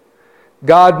sake,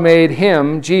 God made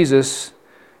Him, Jesus,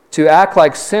 to act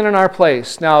like sin in our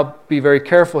place. Now, be very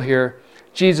careful here.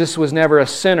 Jesus was never a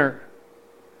sinner.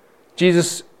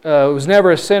 Jesus was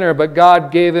never a sinner, but God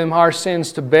gave Him our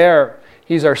sins to bear.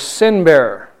 He's our sin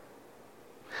bearer.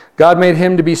 God made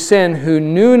Him to be sin who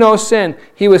knew no sin.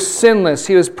 He was sinless.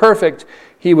 He was perfect.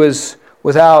 He was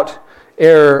without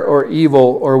error or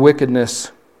evil or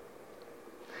wickedness.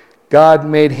 God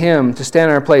made Him to stand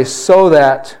in our place so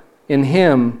that in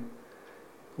Him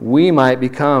we might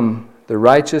become the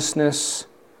righteousness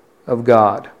of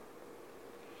God.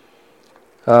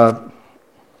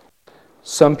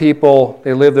 Some people,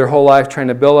 they live their whole life trying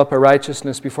to build up a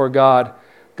righteousness before God.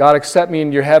 God, accept me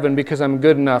into your heaven because I'm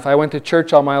good enough. I went to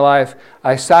church all my life.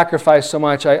 I sacrificed so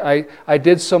much. I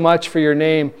did so much for your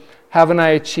name. Haven't I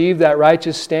achieved that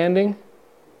righteous standing?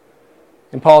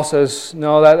 And Paul says,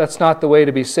 no, that's not the way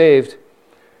to be saved.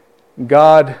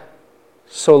 God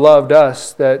so loved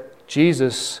us that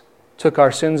Jesus took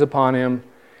our sins upon Him.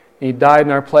 And He died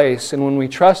in our place. And when we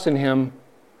trust in Him,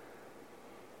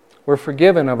 we're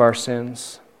forgiven of our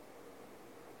sins.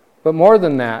 But more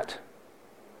than that,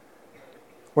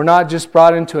 we're not just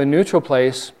brought into a neutral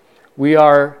place. We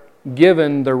are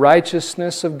given the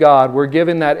righteousness of God. We're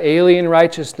given that alien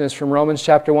righteousness from Romans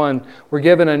chapter 1. We're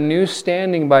given a new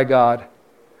standing by God.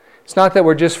 It's not that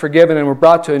we're just forgiven and we're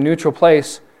brought to a neutral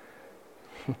place.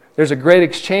 There's a great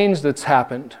exchange that's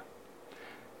happened.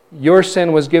 Your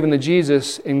sin was given to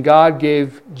Jesus, and God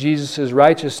gave Jesus'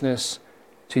 righteousness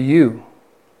to you.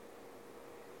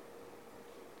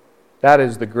 That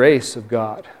is the grace of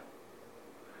God.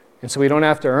 And so we don't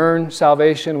have to earn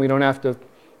salvation. We don't have to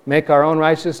make our own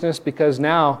righteousness, because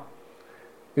now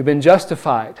we've been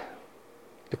justified,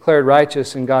 declared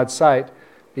righteous in God's sight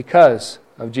because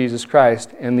of Jesus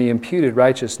Christ and the imputed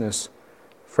righteousness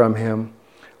from Him.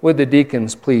 Would the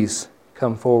deacons please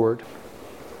come forward?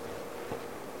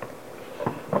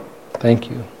 Thank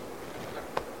you.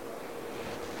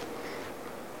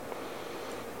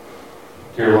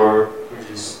 Dear Lord, we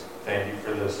just thank you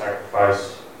for the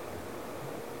sacrifice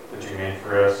that you made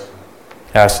for us.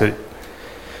 Ask that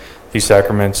these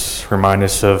sacraments remind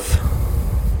us of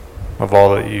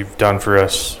all that you've done for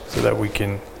us so that we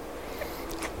can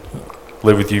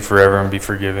live with you forever and be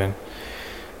forgiven.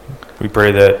 We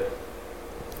pray that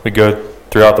we go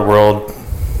throughout the world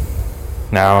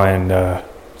now and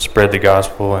spread the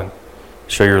gospel and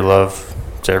show your love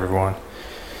to everyone.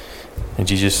 In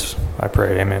Jesus, I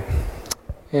pray, amen.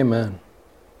 Amen.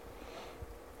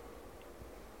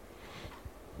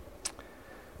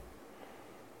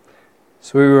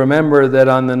 So we remember that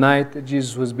on the night that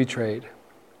Jesus was betrayed,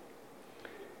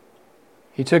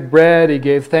 he took bread, he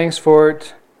gave thanks for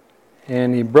it,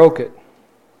 and he broke it.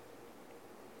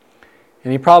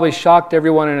 And he probably shocked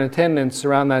everyone in attendance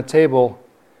around that table.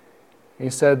 He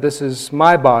said, "This is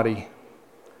my body,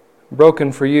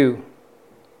 broken for you.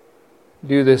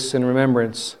 Do this in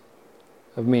remembrance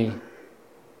of me."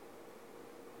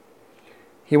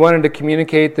 He wanted to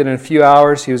communicate that in a few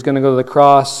hours he was going to go to the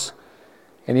cross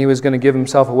and he was going to give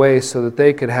himself away so that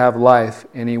they could have life.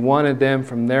 And he wanted them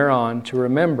from there on to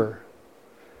remember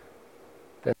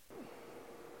that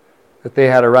they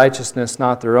had a righteousness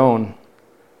not their own,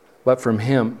 but from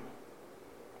him.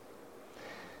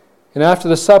 And after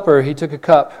the supper, he took a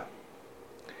cup.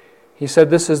 He said,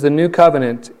 "This is the new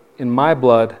covenant in my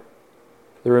blood,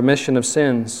 the remission of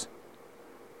sins.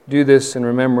 Do this in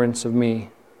remembrance of me."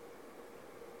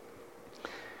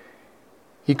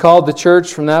 He called the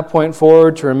church from that point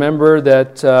forward to remember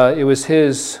that it was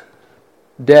his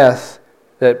death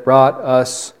that brought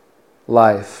us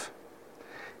life.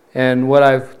 And what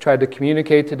I've tried to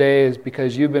communicate today is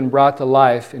because you've been brought to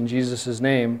life in Jesus'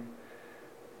 name,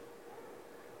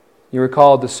 you are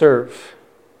called to serve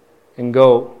and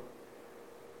go.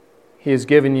 He has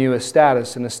given you a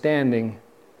status and a standing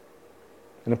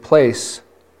and a place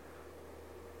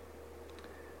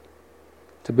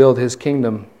to build His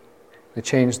kingdom, to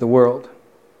change the world.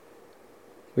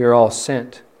 We are all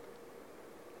sent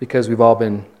because we've all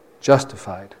been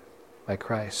justified by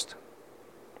Christ.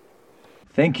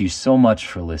 Thank you so much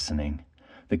for listening.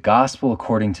 The gospel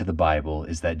according to the Bible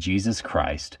is that Jesus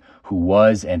Christ, who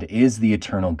was and is the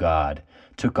eternal God,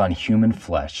 took on human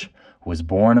flesh, was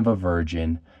born of a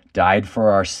virgin, died for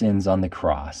our sins on the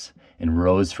cross, and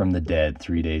rose from the dead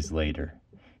 3 days later.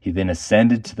 He then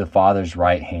ascended to the Father's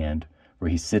right hand, where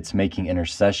he sits making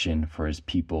intercession for his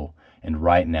people, and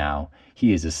right now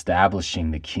he is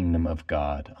establishing the kingdom of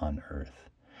God on earth.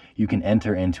 You can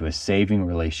enter into a saving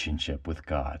relationship with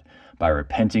God by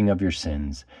repenting of your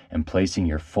sins and placing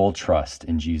your full trust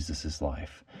in Jesus'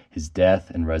 life, his death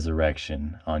and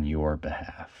resurrection on your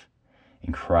behalf.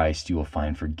 In Christ, you will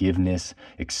find forgiveness,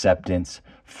 acceptance,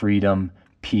 freedom,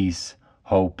 peace,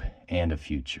 hope, and a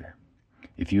future.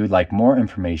 If you would like more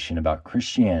information about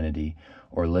Christianity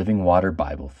or Living Water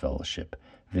Bible Fellowship,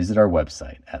 visit our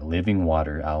website at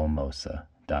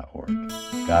livingwateralamosa.org.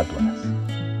 God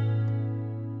bless.